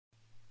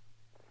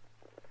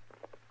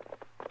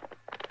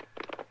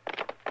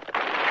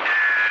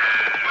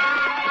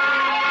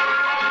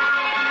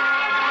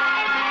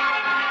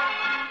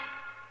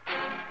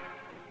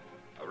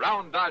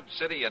Dodge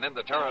City and in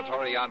the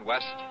territory on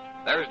West,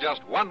 there's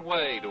just one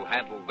way to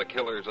handle the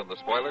killers and the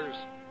spoilers,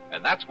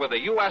 and that's with a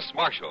U.S.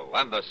 Marshal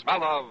and the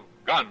smell of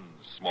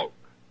Gunsmoke.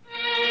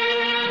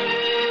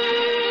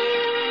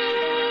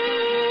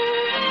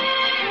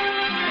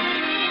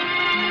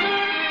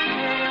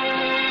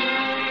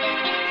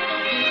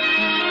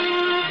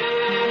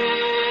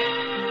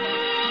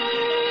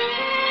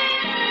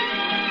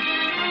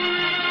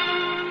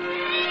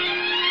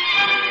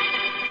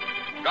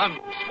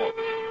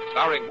 Gunsmoke,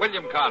 starring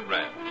William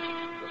Conrad,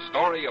 the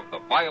story of the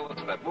violence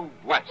that moved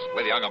west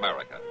with young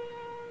America,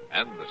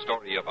 and the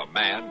story of a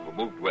man who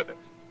moved with it.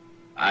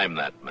 I'm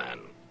that man,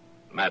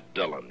 Matt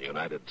Dillon,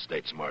 United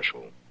States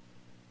Marshal.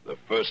 The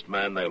first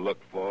man they look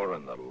for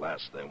and the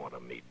last they want to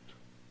meet.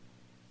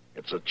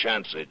 It's a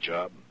chancy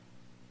job,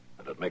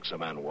 and it makes a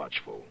man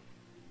watchful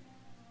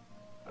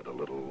and a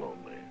little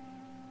lonely.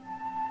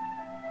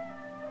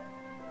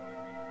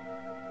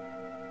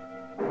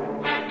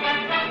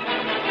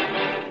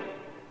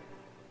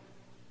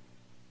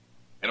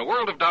 In a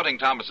world of doubting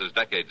Thomases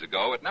decades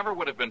ago, it never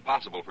would have been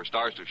possible for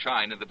stars to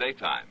shine in the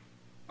daytime.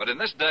 But in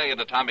this day and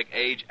atomic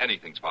age,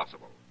 anything's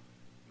possible.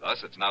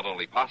 Thus, it's not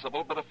only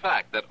possible, but a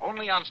fact that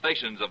only on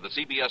stations of the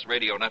CBS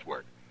radio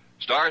network,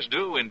 stars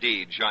do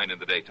indeed shine in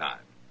the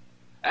daytime.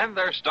 And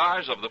they're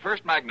stars of the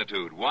first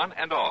magnitude, one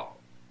and all.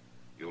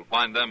 You'll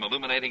find them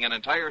illuminating an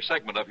entire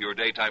segment of your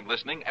daytime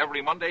listening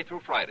every Monday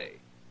through Friday.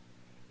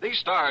 These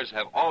stars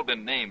have all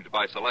been named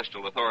by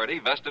celestial authority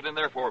vested in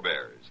their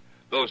forebears.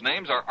 Those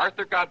names are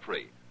Arthur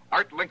Godfrey,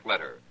 Art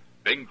Linkletter,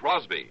 Bing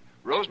Crosby,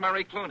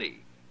 Rosemary Clooney,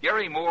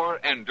 Gary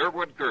Moore, and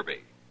Durwood Kirby.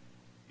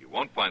 You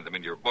won't find them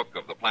in your book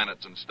of the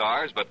planets and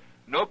stars, but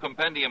no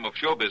compendium of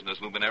show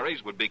business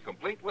luminaries would be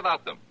complete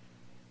without them.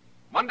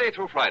 Monday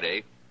through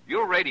Friday,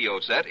 your radio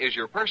set is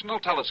your personal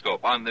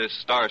telescope on this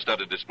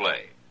star-studded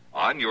display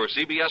on your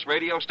CBS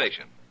radio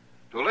station.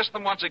 To list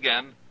them once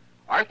again,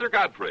 Arthur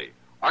Godfrey,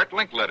 Art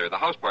Linkletter, the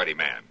house party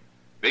man,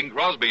 Bing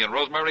Crosby and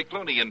Rosemary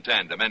Clooney in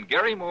tandem, and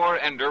Gary Moore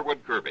and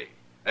Durwood Kirby.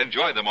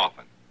 Enjoy them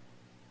often.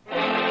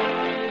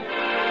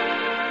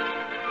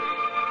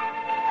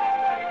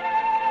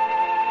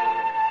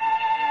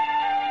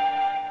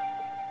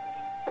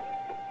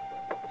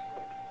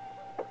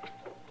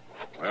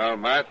 Well,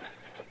 Matt,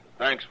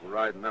 thanks for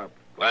riding up.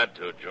 Glad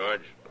to,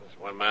 George. There's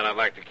one man I'd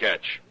like to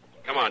catch.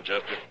 Come on,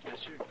 Chester. Yes,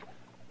 sir.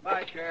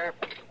 Bye, Sheriff.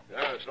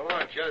 Yeah, so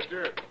long,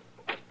 Chester.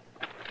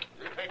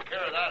 You take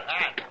care of that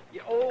hat.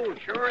 Yeah, oh,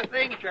 sure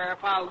thing, Sheriff.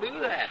 I'll do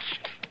that.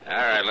 All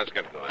right, let's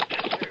get going.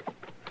 Yes, sir.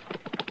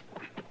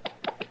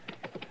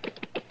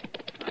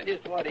 Now,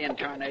 just what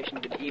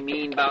incarnation did he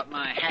mean about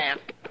my hat?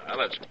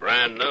 Well, it's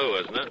brand new,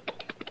 isn't it?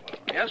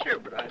 Yes, sir,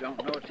 but I don't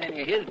know it's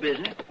any of his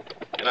business.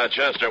 You know,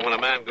 Chester, when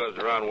a man goes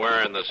around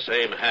wearing the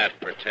same hat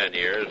for 10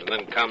 years and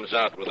then comes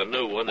out with a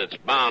new one, it's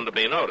bound to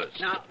be noticed.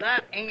 Now,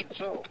 that ain't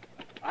so.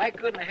 I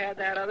couldn't have had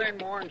that other in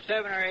more than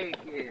 7 or 8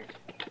 years.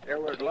 There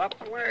was lots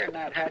of wear in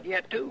that hat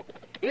yet, too.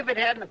 If it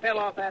hadn't fell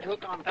off that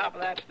hook on top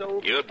of that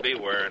stove... You'd be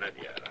wearing it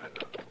yet, I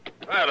know.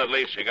 Well, at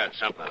least you got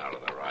something out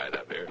of the ride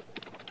up here.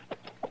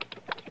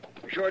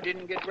 We sure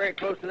didn't get very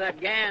close to that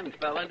Gans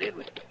fella, did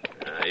we?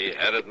 He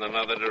headed in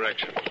another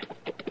direction.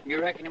 You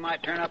reckon he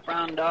might turn up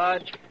around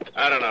Dodge?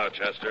 I don't know,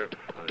 Chester.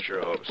 I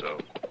sure hope so.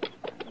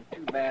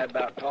 Too bad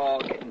about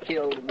Paul getting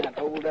killed in that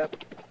holdup.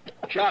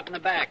 Shot in the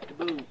back to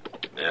boot.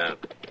 Yeah.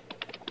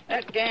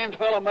 That Gans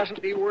fellow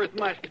mustn't be worth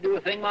much to do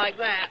a thing like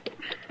that.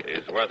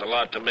 He's worth a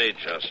lot to me,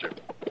 Chester.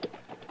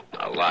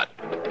 A lot.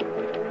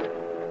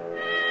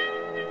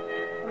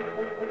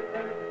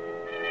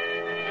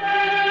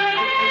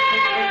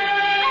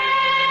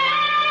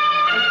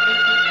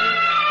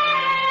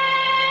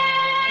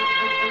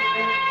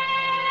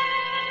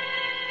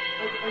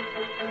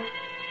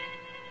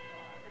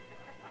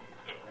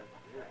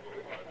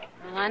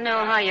 Well, I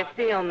know how you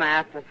feel,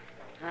 Matt, but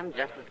I'm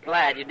just as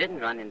glad you didn't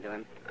run into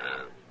him.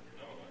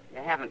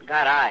 You haven't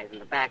got eyes in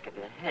the back of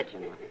your head, you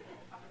know.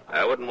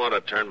 I wouldn't want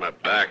to turn my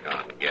back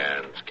on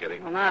Gans, Kitty.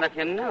 Well, not if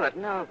you knew it,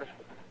 no, but...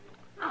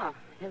 Oh,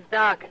 here's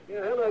Doc.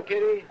 Yeah, hello,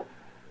 Kitty.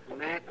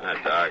 Matt.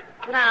 Hi, Doc.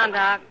 Sit down,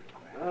 Doc.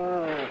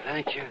 Oh,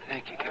 thank you,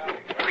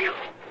 Kitty.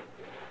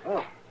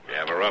 Oh. You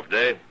have a rough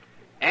day?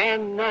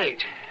 And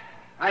night.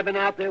 I've been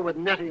out there with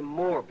Nettie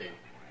Morby.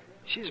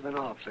 She's been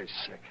awfully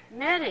sick.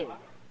 Nettie.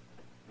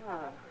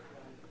 Oh,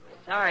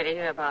 sorry to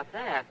hear about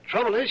that.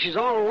 Trouble is, she's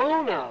all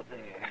alone out there.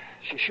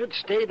 She should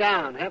stay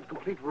down, have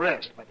complete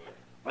rest, but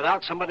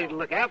without somebody to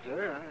look after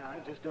her, I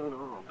just don't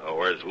know. Oh,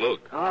 where's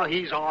Luke? Oh,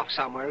 he's off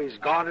somewhere. He's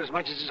gone as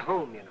much as he's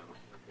home, you know.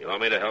 You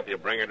want me to help you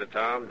bring her to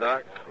town,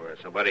 Doc, where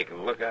somebody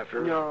can look after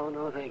her?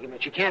 No, thank you,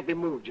 but she can't be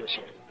moved just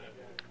yet.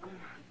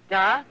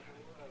 Doc?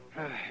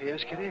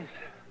 Yes, Kitty?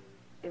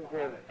 Is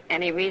there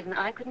any reason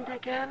I couldn't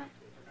take care of it?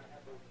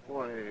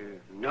 Why,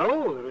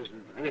 no, there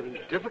isn't anything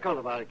difficult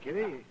about it,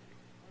 Kitty.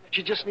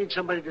 She just needs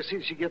somebody to see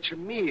that she gets her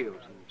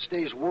meals and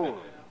stays warm.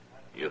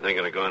 You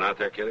thinking of going out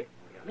there, Kitty?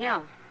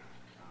 Yeah,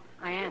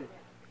 I am.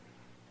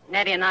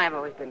 Nettie and I have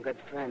always been good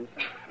friends.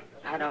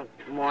 I don't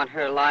want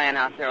her lying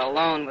out there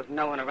alone with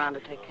no one around to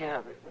take care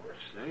of her.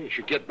 Say, you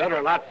should get better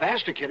a lot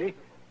faster, Kitty.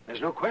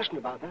 There's no question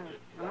about that.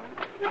 Well,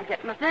 I'll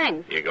get my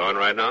things. You going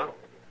right now?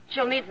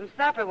 She'll need some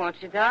supper, won't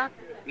she, Doc?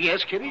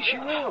 Yes, Kitty, she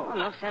will. Well,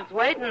 no sense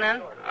waiting,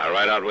 then. I'll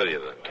ride out with you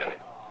then, Kitty.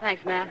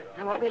 Thanks, Matt.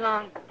 I won't be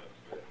long.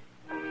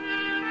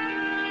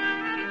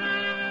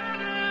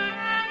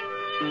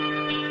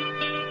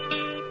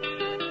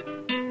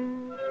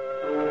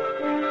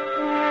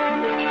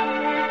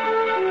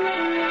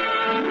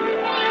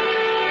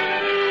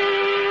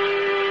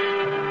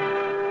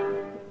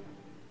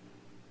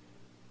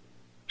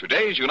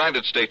 Today's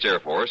United States Air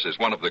Force is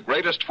one of the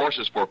greatest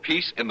forces for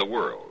peace in the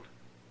world.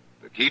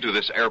 The key to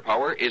this air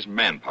power is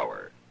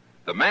manpower.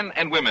 The men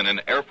and women in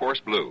Air Force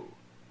Blue.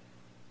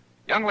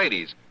 Young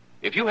ladies,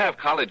 if you have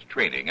college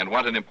training and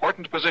want an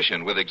important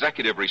position with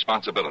executive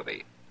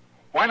responsibility,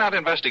 why not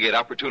investigate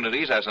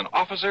opportunities as an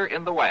officer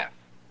in the WAF,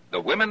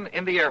 the Women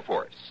in the Air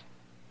Force?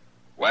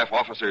 WAF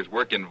officers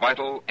work in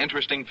vital,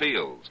 interesting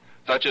fields,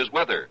 such as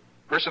weather,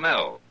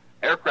 personnel,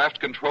 aircraft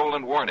control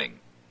and warning,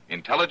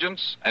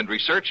 intelligence, and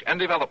research and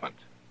development.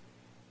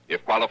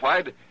 If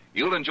qualified,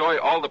 you'll enjoy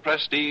all the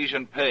prestige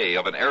and pay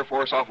of an Air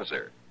Force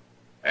officer.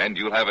 And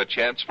you'll have a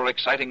chance for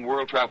exciting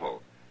world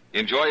travel,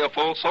 enjoy a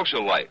full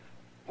social life,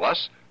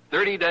 plus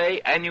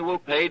 30-day annual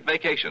paid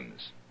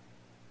vacations.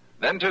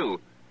 Then, too,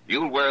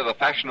 you'll wear the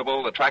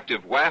fashionable,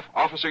 attractive WAF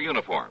officer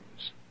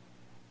uniforms.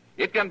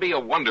 It can be a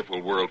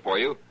wonderful world for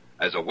you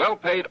as a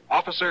well-paid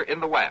officer in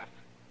the WAF,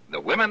 the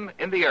Women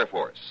in the Air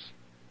Force.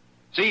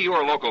 See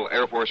your local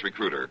Air Force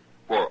recruiter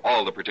for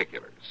all the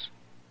particulars.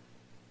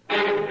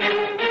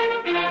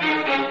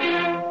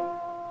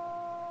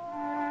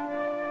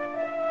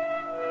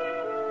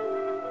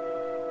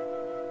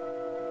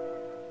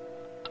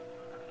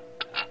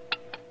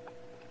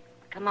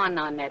 Come on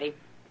now, Nettie.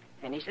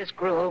 Finish this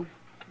gruel.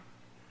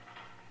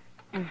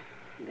 There.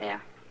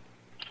 Now,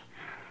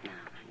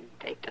 you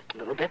take just a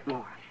little bit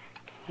more.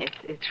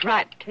 It's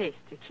right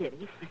tasty,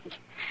 Kitty.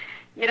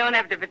 You don't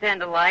have to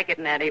pretend to like it,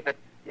 Nettie, but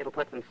it'll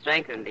put some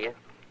strength into you.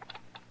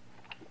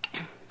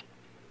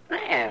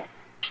 There.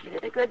 You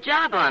did a good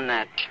job on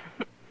that.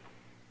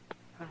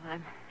 Well,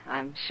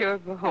 I'm sure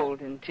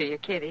beholden to you,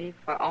 Kitty,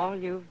 for all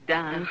you've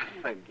done.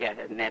 Oh, forget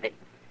it, Nettie.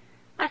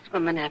 Us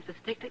women have to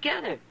stick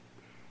together.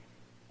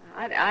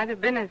 I'd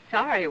have been a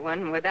sorry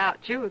one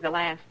without you the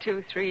last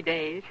 2-3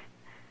 days.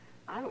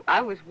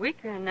 I was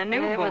weaker than a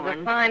newborn. It was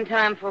a fine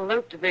time for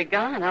Luke to be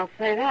gone, I'll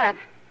say that.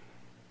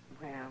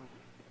 Well,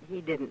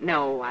 he didn't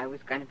know I was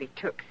going to be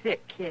took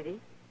sick, Kitty.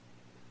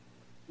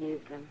 He's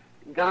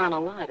gone a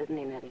lot, isn't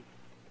he, Nettie?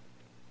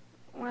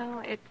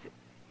 Well, it's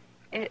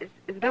as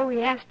though he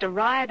has to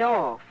ride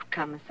off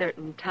come a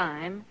certain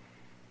time.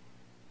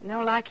 You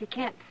know, like he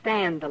can't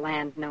stand the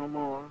land no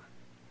more.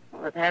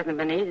 Well, it hasn't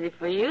been easy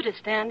for you to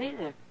stand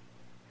either.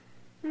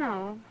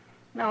 No,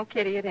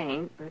 Kitty, it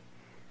ain't. But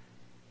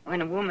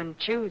when a woman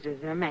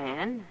chooses her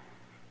man,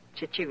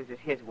 she chooses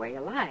his way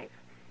of life.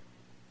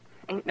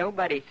 Ain't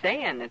nobody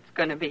saying it's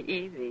going to be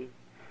easy.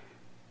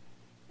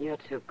 You're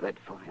too good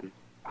for him.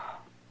 Oh,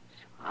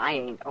 so I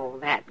ain't all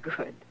that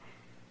good.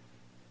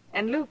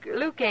 And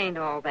Luke ain't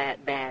all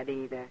that bad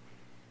either.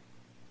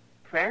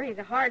 Prairie's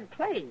a hard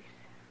place.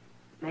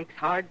 Makes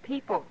hard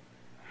people.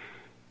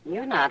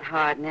 You're not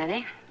hard,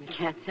 Nettie. You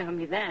can't tell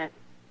me that.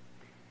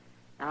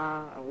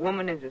 A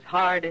woman is as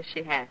hard as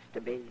she has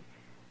to be.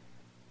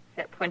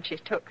 Except when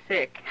she's took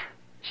sick.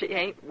 She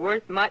ain't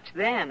worth much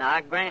then,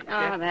 I grant you.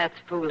 Oh, that's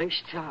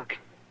foolish talk.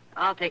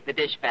 I'll take the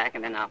dish back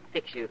and then I'll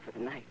fix you for the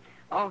night.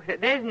 Oh,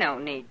 there's no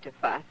need to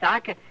fuss.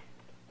 I can...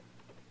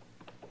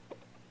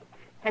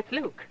 That's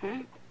Luke.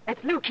 Hmm?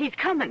 That's Luke. He's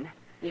coming.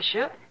 You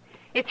sure?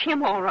 It's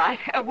him, all right.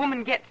 A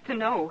woman gets to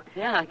know.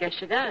 Yeah, I guess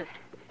she does.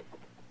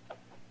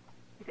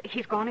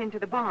 He's gone into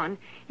the barn.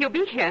 He'll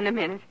be here in a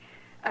minute.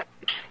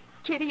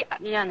 Kitty...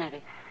 Yeah,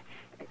 Nettie.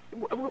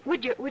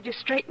 Would you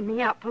straighten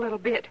me up a little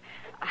bit?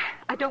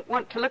 I don't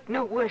want to look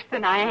no worse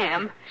than I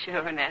am.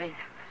 Sure, Nettie.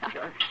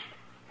 Sure.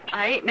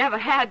 I ain't never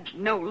had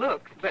no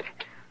looks, but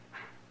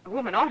a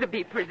woman ought to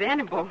be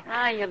presentable.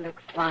 Ah, you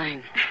look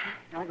fine.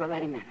 I'll go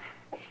let him in.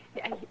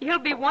 He'll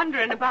be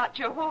wondering about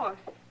your horse.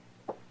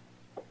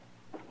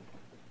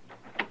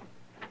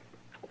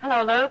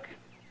 Hello, Luke.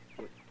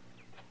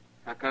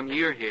 How come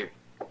you're here?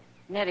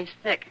 Nettie's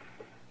sick.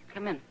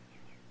 Come in.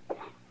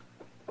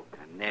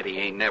 Nettie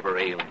ain't never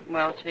ailing.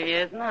 Well, she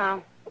is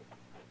now.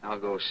 I'll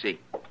go see.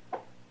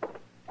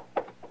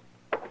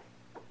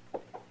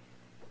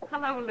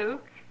 Hello,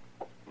 Luke.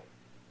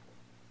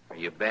 Are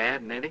you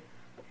bad, Nettie?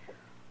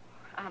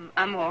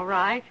 I'm all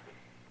right.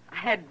 I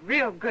had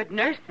real good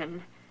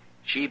nursing.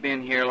 She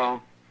been here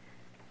long?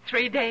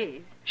 3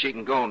 days. She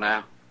can go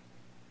now.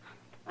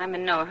 I'm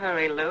in no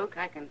hurry, Luke.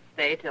 I can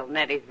stay till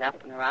Nettie's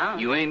up and around.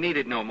 You ain't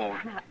needed no more.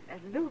 Now,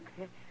 Luke,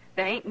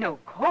 there ain't no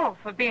call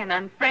for being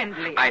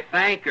unfriendly. I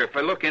thank her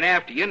for looking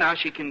after you. Now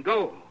she can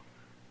go.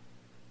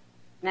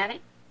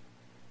 Nettie?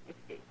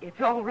 It's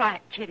all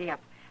right, Kitty.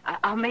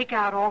 I'll make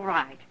out all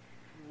right.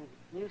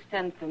 You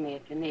send for me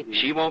if you need me.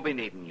 She won't be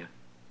needing you.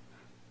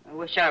 I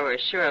wish I were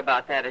as sure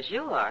about that as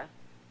you are.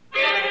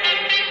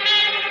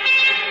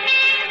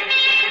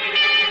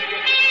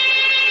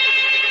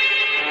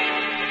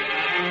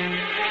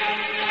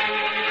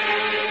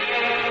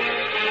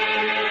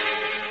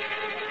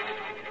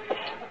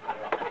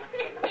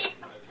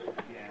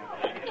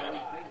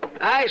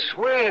 I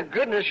swear to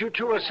goodness you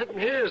two are sitting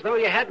here as though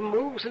you hadn't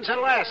moved since I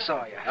last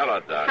saw you.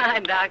 Hello, Doc. Hi,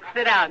 Doc.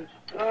 Sit down.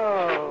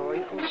 Oh,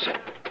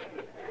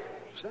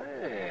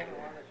 say,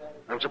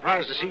 I'm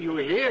surprised to see you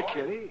here,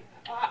 Kitty.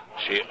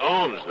 She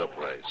owns the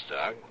place,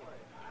 Doc.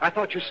 I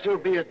thought you'd still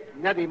be at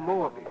Nettie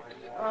Morby's.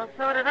 Well,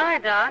 so did I,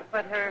 Doc,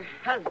 but her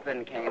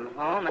husband came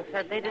home and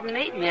said they didn't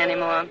need me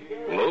anymore.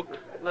 Luke?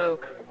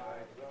 Luke.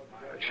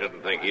 I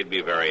shouldn't think he'd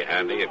be very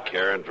handy at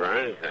caring for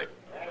anything.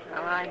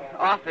 Well, I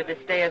offered to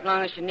stay as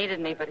long as she needed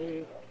me, but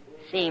he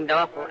seemed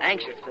awful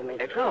anxious for me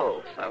to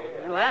go, so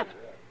I left.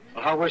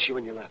 Well, how was she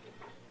when you left?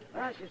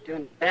 Well, she's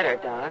doing better,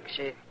 Doc.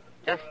 She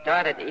just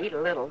started to eat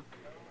a little.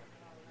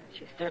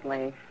 She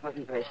certainly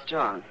wasn't very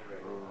strong.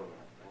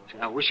 See,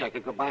 I wish I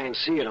could go by and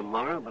see her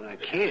tomorrow, but I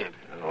can't.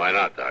 Why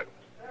not, Doc?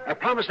 I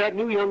promised that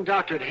new young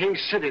doctor at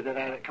Hayes City that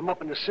I'd come up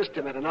and assist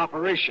him at an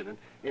operation, and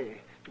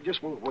he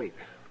just won't wait.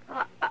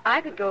 Well, I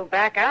could go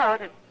back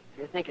out if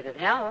you think it'd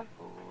help.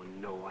 Oh,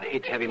 no, I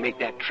hate to have you make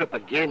that trip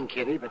again,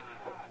 Kitty, but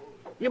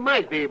you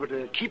might be able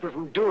to keep her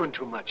from doing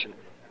too much and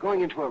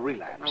going into a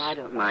relapse. Well, I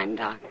don't mind,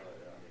 Doc.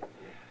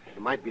 It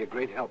might be a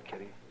great help,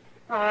 Kitty.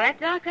 All right,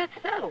 Doc, that's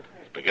settled.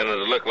 It's beginning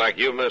to look like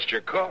you missed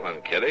your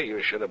calling, Kitty.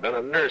 You should have been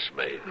a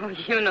nursemaid. Oh,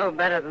 you know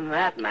better than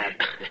that,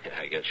 Matt.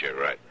 I guess you're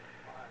right.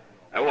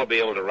 I won't be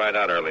able to ride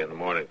out early in the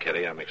morning,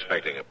 Kitty. I'm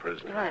expecting a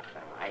prisoner. Well, that's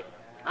all right.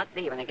 I'll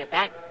see you when I get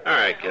back. All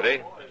right,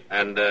 Kitty.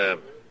 And,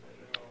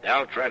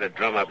 I'll try to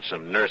drum up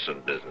some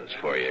nursing business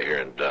for you here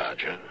in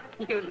Dodge, huh?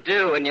 You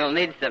do, and you'll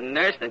need some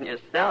nursing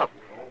yourself.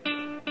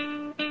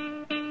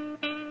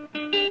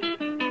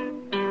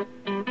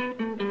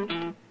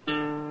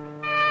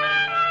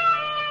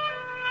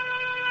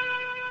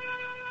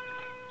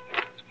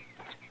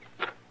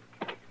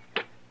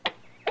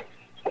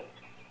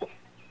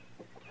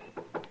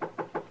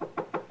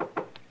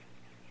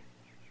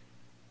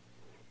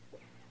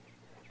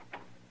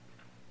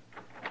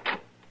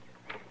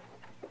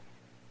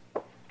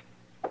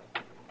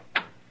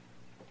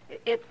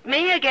 It's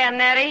me again,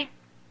 Nettie.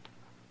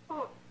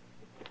 Oh,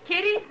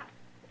 Kitty?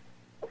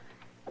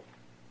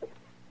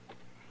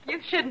 You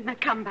shouldn't have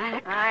come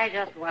back. I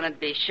just wanted to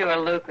be sure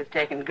Luke was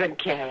taking good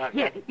care of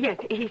you. Yes,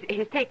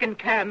 he's taken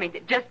care of me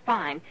just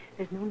fine.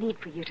 There's no need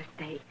for you to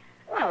stay.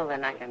 Well,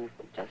 then I can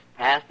just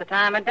pass the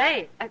time of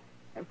day.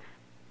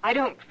 I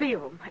don't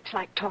feel much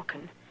like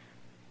talking.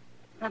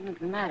 Nothing's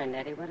the matter,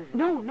 Nettie. What is it?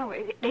 No,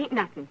 it ain't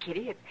nothing,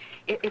 Kitty.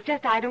 It's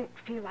just I don't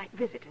feel like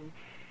visiting.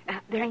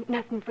 There ain't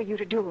nothing for you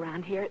to do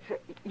around here.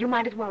 You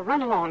might as well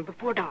run along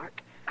before dark.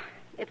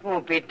 It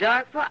won't be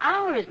dark for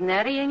hours,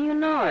 Nettie, and you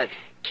know it.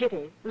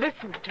 Kitty,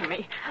 listen to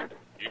me.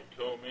 You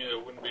told me there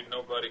wouldn't be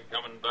nobody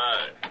coming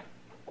by.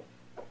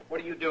 What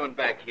are you doing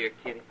back here,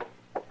 Kitty?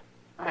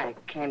 I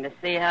came to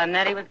see how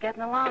Nettie was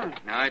getting along.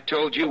 Now, I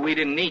told you we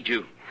didn't need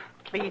you.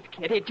 Please,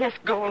 Kitty,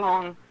 just go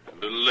along. A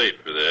little late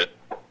for that.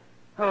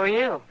 Who are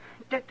you?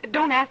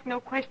 Don't ask no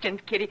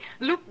questions, Kitty.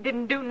 Luke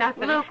didn't do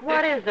nothing. Luke,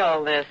 what is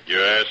all this?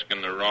 You're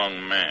asking the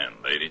wrong man,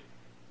 lady.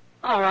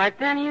 All right,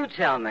 then you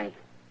tell me.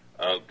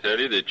 I'll tell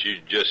you that you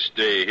just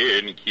stay here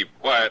and keep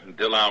quiet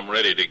until I'm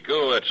ready to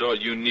go. That's all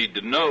you need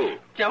to know.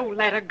 Joe,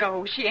 let her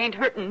go. She ain't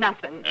hurting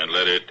nothing. And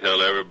let her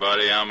tell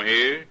everybody I'm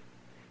here?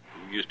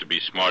 You used to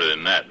be smarter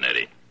than that,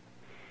 Nettie.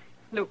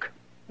 Luke,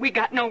 we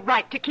got no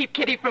right to keep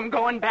Kitty from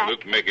going back.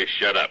 Luke, make her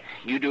shut up.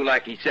 You do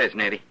like he says,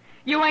 Nettie.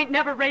 You ain't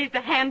never raised a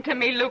hand to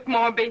me, Luke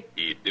Morby.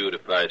 You'd do it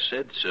if I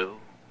said so,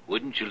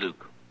 wouldn't you,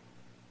 Luke?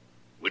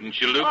 Wouldn't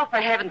you, Luke? Oh, for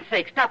heaven's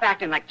sake, stop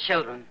acting like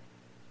children.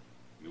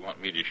 You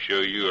want me to show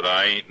you that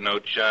I ain't no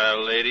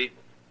child, lady?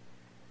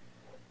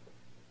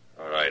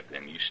 All right,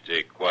 then, you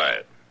stay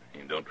quiet.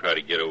 And don't try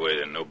to get away,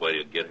 then nobody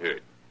will get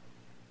hurt.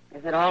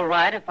 Is it all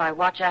right if I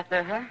watch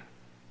after her?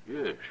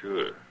 Yeah,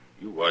 sure.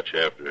 You watch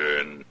after her,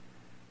 and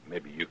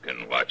maybe you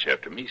can watch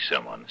after me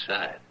some on the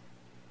side.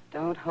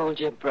 Don't hold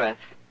your breath.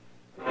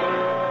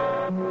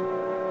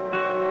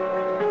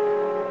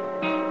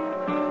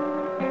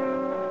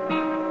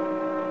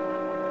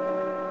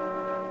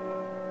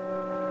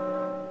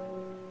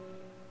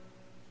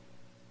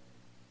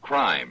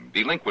 Crime,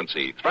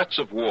 delinquency, threats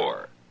of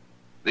war.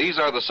 These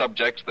are the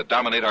subjects that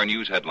dominate our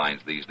news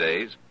headlines these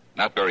days.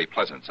 Not very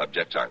pleasant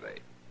subjects, are they?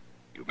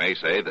 You may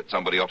say that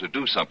somebody ought to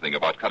do something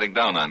about cutting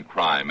down on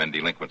crime and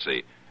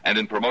delinquency and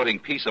in promoting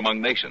peace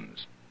among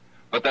nations,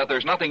 but that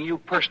there's nothing you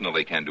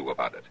personally can do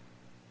about it.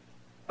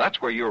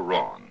 That's where you're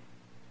wrong.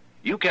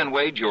 You can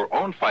wage your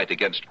own fight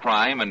against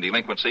crime and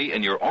delinquency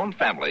in your own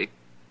family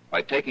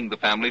by taking the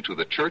family to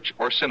the church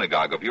or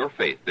synagogue of your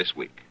faith this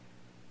week.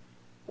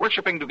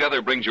 Worshipping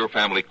together brings your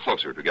family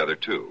closer together,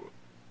 too.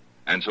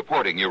 And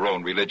supporting your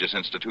own religious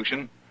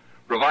institution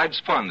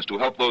provides funds to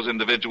help those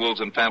individuals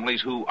and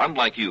families who,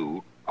 unlike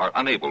you, are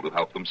unable to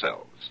help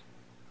themselves.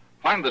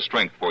 Find the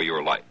strength for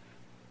your life.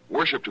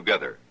 Worship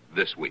together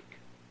this week.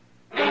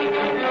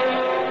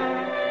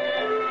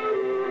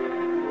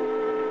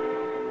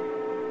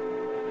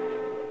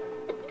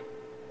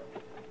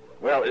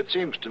 Well, it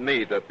seems to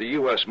me that the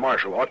U.S.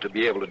 Marshal ought to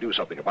be able to do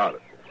something about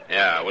it.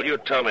 Yeah, well, you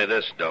tell me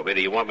this, Dobie.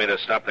 Do you want me to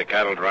stop the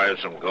cattle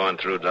drives from going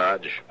through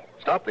Dodge?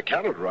 Stop the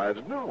cattle drives?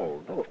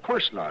 No, of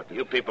course not.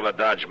 You people at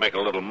Dodge make a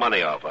little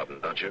money off of them,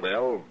 don't you?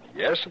 Well,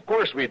 yes, of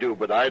course we do,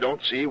 but I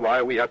don't see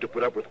why we have to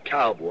put up with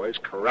cowboys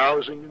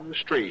carousing in the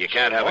streets. You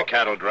can't have a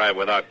cattle drive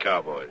without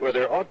cowboys. Well,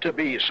 there ought to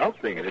be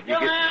something, and if you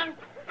Dillon!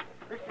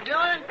 Mr.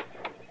 Dillon?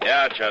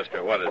 Yeah,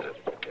 Chester, what is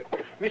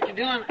it? Mr.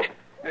 Dillon,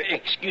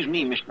 excuse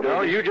me, Mr. No,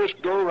 Dillon. you just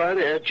go right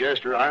ahead,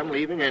 Chester. I'm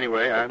leaving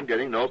anyway. I'm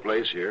getting no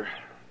place here.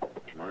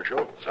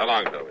 Marshal? So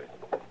long, Toby.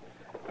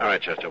 All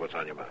right, Chester, what's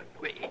on your mind?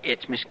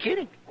 It's Miss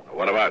Kitty.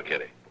 What about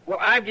Kitty? Well,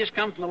 I've just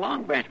come from the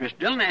Long Branch, Mr.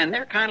 Dillon, and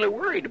they're kind of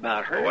worried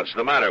about her. Well, what's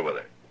the matter with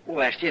her? Well,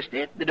 that's just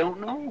it. They don't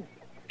know.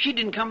 She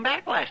didn't come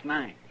back last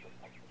night.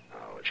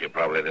 Oh, she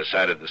probably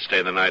decided to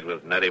stay the night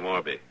with Nettie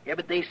Morby. Yeah,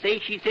 but they say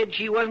she said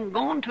she wasn't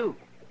going to.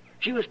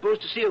 She was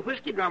supposed to see a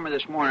whiskey drummer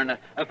this morning,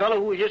 a fellow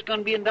who was just going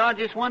to be in Dodge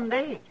this one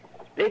day.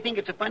 They think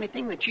it's a funny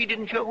thing that she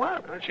didn't show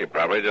up. Well, she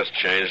probably just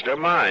changed her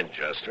mind,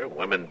 Chester.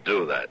 Women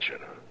do that, you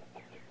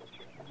know.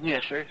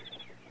 Yes, sir.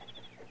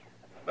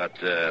 But,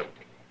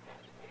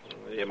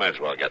 you might as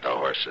well get the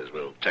horses.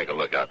 We'll take a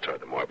look out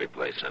toward the Morby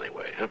place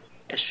anyway, huh?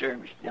 Yes, sir,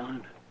 Mr.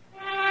 Dillon.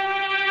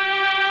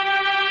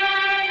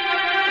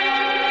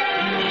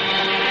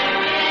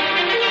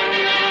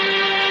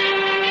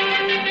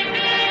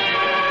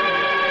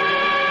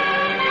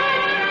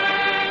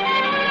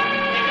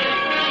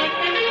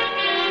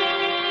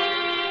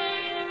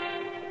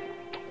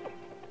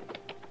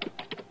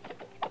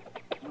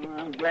 Well,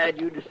 I'm glad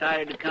you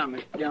decided to come,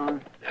 Mr.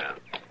 Dillon. Yeah.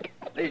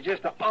 There's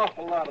just an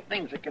awful lot of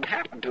things that can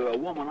happen to a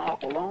woman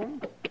off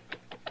alone.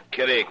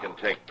 Kitty can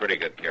take pretty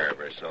good care of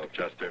herself,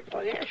 Chester.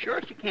 Oh, yeah,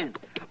 sure she can.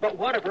 But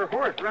what if her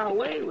horse ran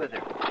away with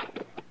her?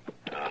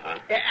 Uh-huh.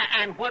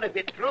 And what if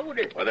it throwed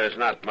her? Well, there's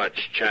not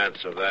much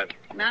chance of that.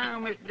 Now,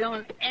 Mr.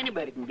 Dillon,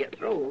 anybody can get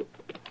throwed.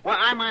 Well,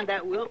 I mind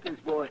that Wilkins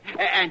boy,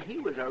 and he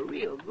was a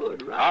real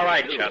good rider. All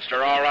right, too.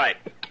 Chester, all right.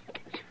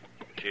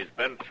 She's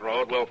been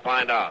throwed. We'll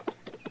find out.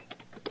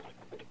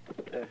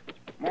 The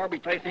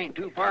Morby place ain't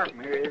too far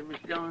from here, is it,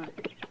 Mr. Dillon?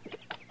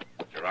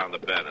 It's around the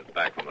bend and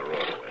back from the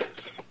roadways.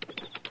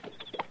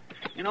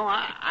 You know,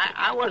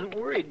 I wasn't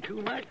worried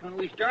too much when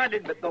we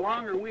started, but the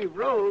longer we've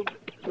rode,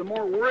 the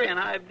more worrying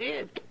I've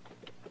did.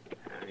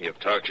 You've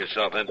talked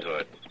yourself into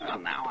it. Well,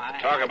 now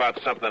Talk about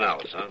something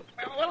else, huh?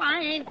 Well, I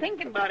ain't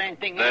thinking about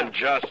anything Then else.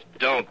 just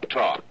don't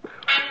talk.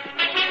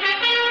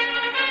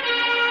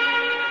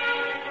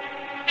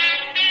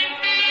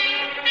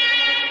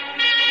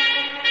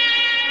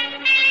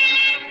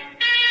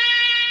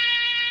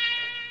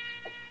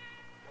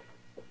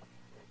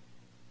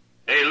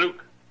 Hey,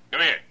 Luke,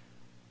 come here.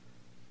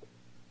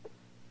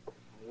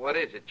 What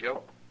is it,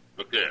 Joe?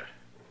 Look there.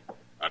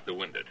 Out the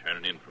window,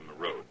 turning in from the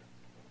road.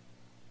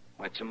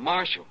 Why, it's a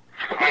marshal.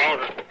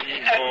 Oh,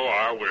 the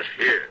OR was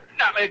here.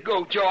 Now, let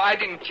go, Joe. I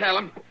didn't tell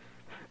him.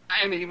 I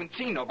haven't even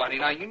seen nobody.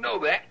 Now, you know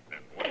that. Then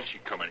what is she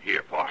coming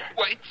here for?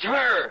 Why, it's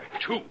her.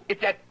 Two.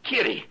 It's that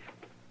Kitty.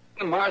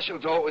 The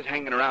marshal's always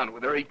hanging around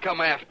with her. He come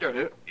after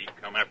her. He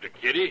come after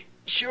Kitty?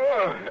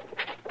 Sure.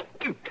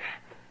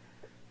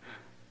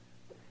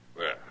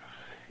 Well,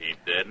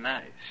 ain't that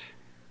nice.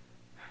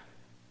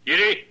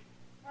 Kitty,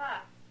 What?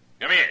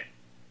 come here.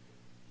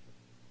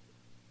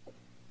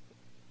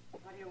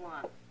 What do you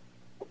want?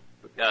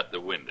 Look out the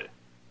window.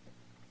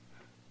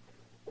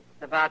 It's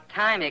about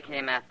time he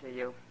came after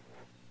you.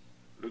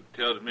 Luke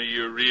tells me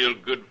you're real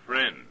good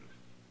friends.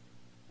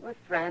 What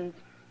friends?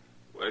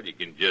 Well, you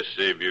can just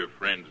save your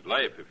friend's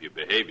life if you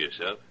behave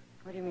yourself.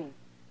 What do you mean?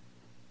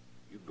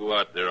 You go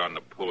out there on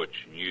the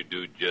porch and you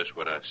do just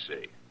what I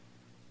say.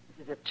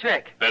 This is a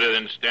trick. Better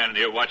than standing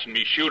here watching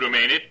me shoot him,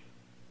 ain't it?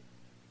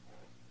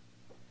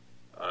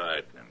 All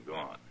right, then, go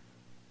on.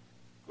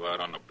 Go out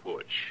on the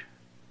porch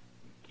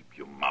and keep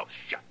your mouth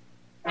shut.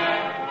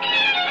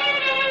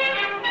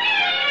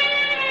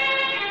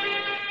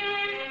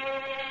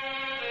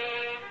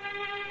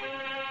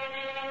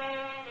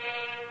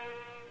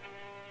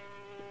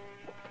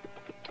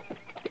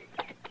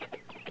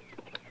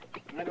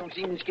 I don't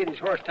see Miss Kitty's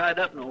horse tied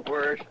up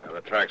nowhere. Now,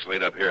 the tracks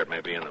lead up here. It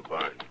may be in the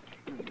barn.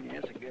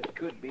 Yes, I guess it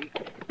could be.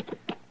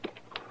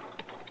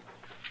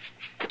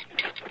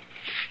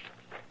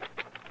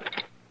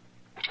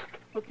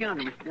 Look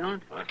yonder, Mr.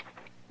 Dillon. What?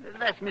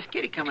 That's Miss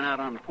Kitty coming out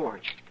on the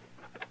porch.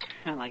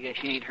 Well, I guess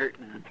she ain't hurt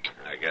none.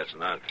 I guess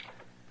not.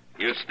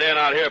 You staying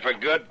out here for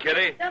good,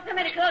 Kitty? Don't come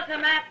any closer,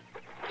 Matt.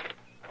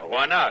 Well,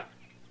 why not?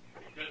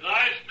 Because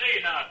I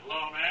stay not,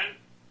 lawman.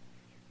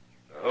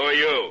 Who are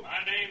you?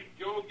 My name's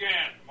Joe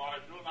Gans,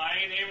 Marshal, and I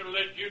ain't aiming to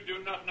let you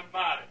do nothing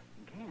about it.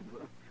 Again,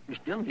 well, Miss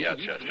Dillon... Yeah,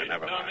 you- Chester,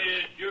 never Tell me mind.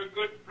 that you're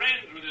good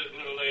friends with this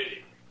little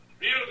lady.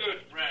 Real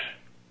good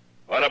friends.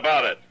 What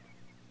about it?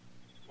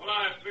 Well,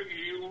 I figure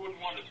you wouldn't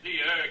want to see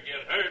her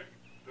get hurt,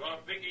 so I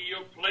figure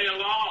you'll play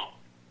along.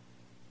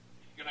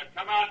 She's gonna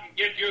come out and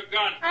get your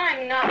gun.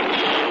 I'm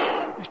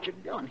not. Mr.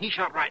 Dillon, he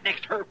shot right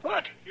next to her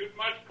foot. Shoot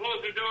much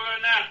closer to her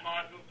than that,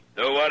 Marshal.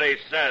 Do what he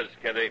says,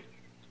 Kitty.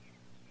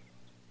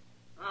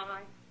 All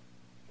right.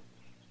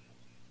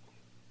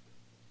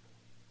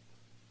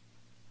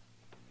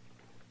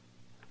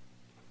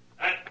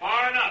 That's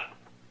far enough.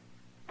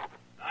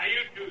 Now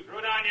you two,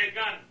 throw down your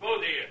guns, both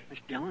of you.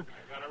 Dillon.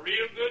 Got a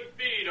real good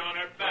bead on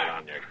her Put back.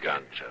 on your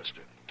gun,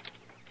 Chester.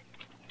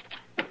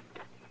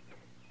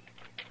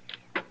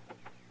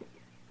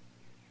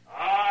 All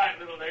right,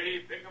 little lady,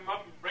 pick 'em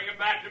up and bring 'em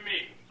back to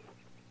me.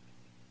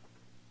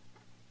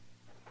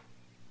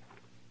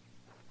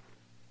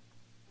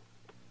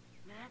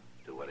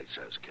 Do what he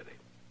says, Kitty.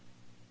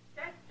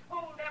 Just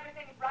hold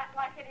everything right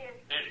like it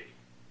is. Eddie.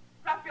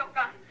 Drop your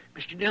gun.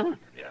 Mr. Dillon,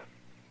 Yeah.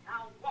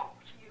 Now walk,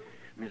 you.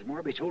 Miss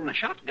Morby's holding a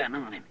shotgun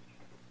on him.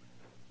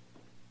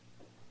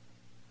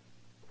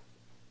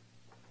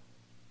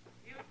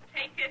 You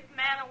take this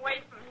man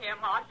away from here,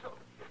 Marshal.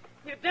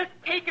 You just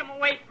take him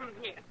away from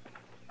here.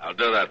 I'll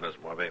do that, Miss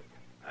Morby.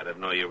 I didn't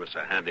know you were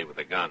so handy with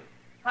a gun.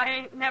 I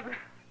ain't never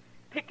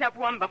picked up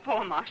one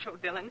before, Marshal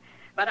Dillon,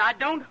 but I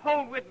don't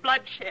hold with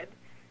bloodshed.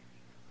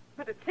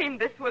 But it seemed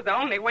this was the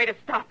only way to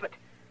stop it.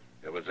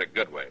 It was a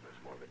good way, Miss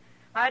Morby.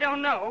 I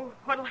don't know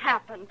what'll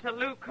happen to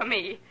Luke or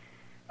me,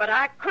 but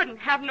I couldn't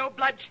have no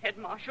bloodshed,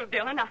 Marshal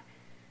Dillon. I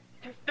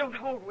just don't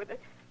hold with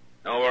it.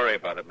 Don't worry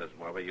about it, Miss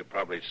Morby. You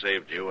probably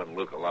saved you and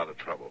Luke a lot of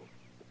trouble.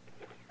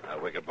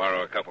 We could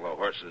borrow a couple of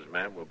horses,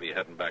 ma'am. We'll be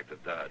heading back to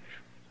Dodge.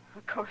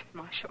 Of course,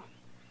 Marshal.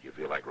 You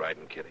feel like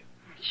riding, Kitty?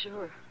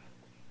 Sure.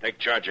 Take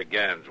charge of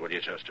Gans, will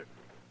you, Chester?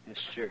 Yes,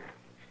 sir.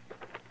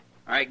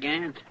 All right,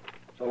 Gans.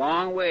 It's a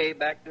long way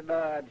back to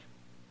Dodge.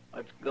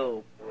 Let's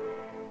go.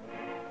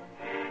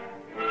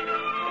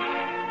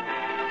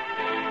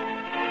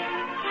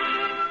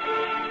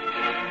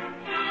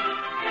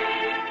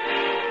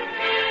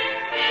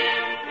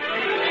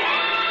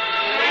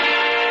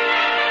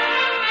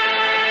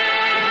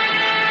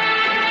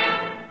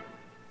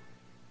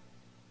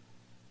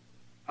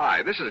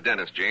 Hi, this is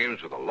Dennis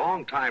James with a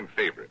longtime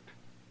favorite.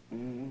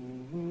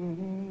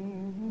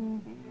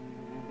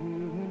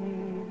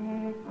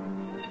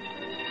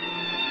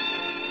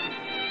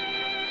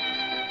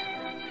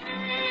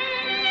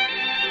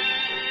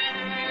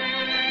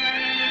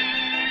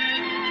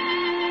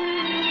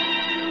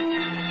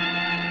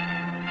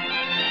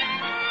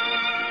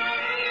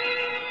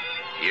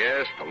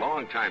 Yes, the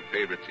longtime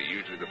favorites are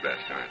usually the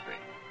best, aren't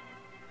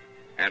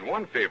they? And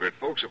one favorite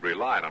folks have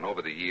relied on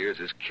over the years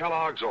is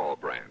Kellogg's All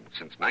Brand.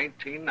 Since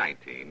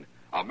 1919,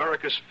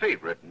 America's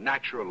favorite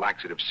natural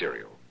laxative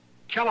cereal.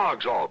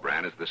 Kellogg's All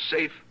Brand is the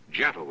safe,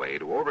 gentle way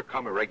to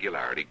overcome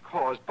irregularity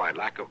caused by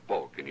lack of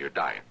bulk in your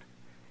diet.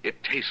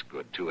 It tastes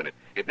good, too, and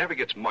it never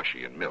gets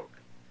mushy in milk.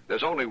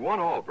 There's only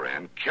one All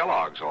Brand,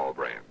 Kellogg's All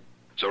Brand.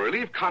 So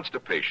relieve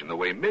constipation the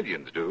way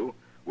millions do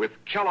with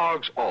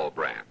Kellogg's All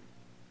Brand.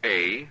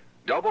 ALL-BRAN.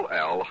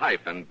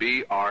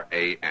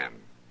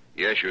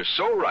 Yes, you're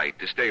so right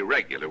to stay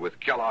regular with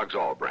Kellogg's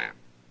All Brand.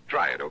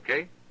 Try it,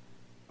 okay?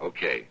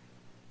 Okay.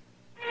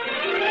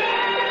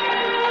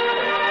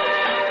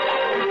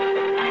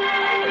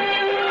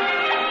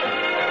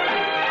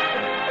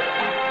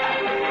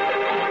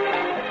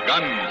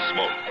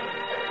 Gunsmoke.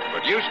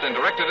 Produced and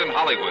directed in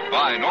Hollywood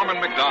by Norman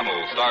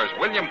Macdonald, stars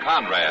William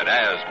Conrad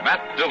as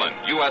Matt Dillon,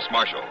 U.S.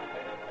 Marshal.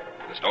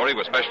 The story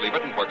was specially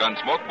written for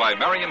Gunsmoke by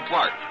Marion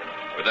Clark,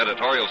 with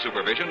editorial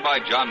supervision by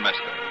John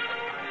Meston.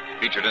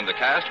 Featured in the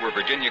cast were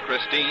Virginia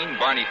Christine,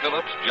 Barney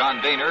Phillips, John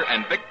Daner,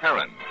 and Vic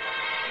Perrin.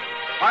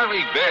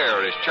 Harley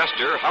Bear is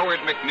Chester, Howard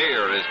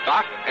McNear is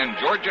Doc, and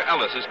Georgia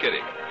Ellis is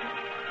Kitty.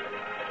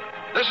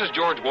 This is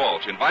George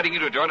Walsh inviting you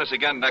to join us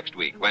again next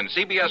week when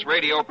CBS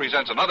Radio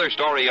presents another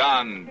story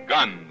on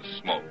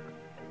Gunsmoke.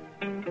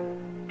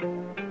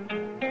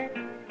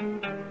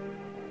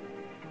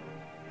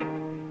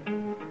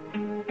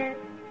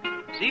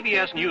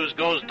 CBS News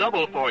goes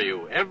double for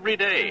you every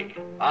day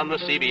on the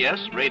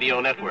CBS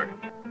Radio Network.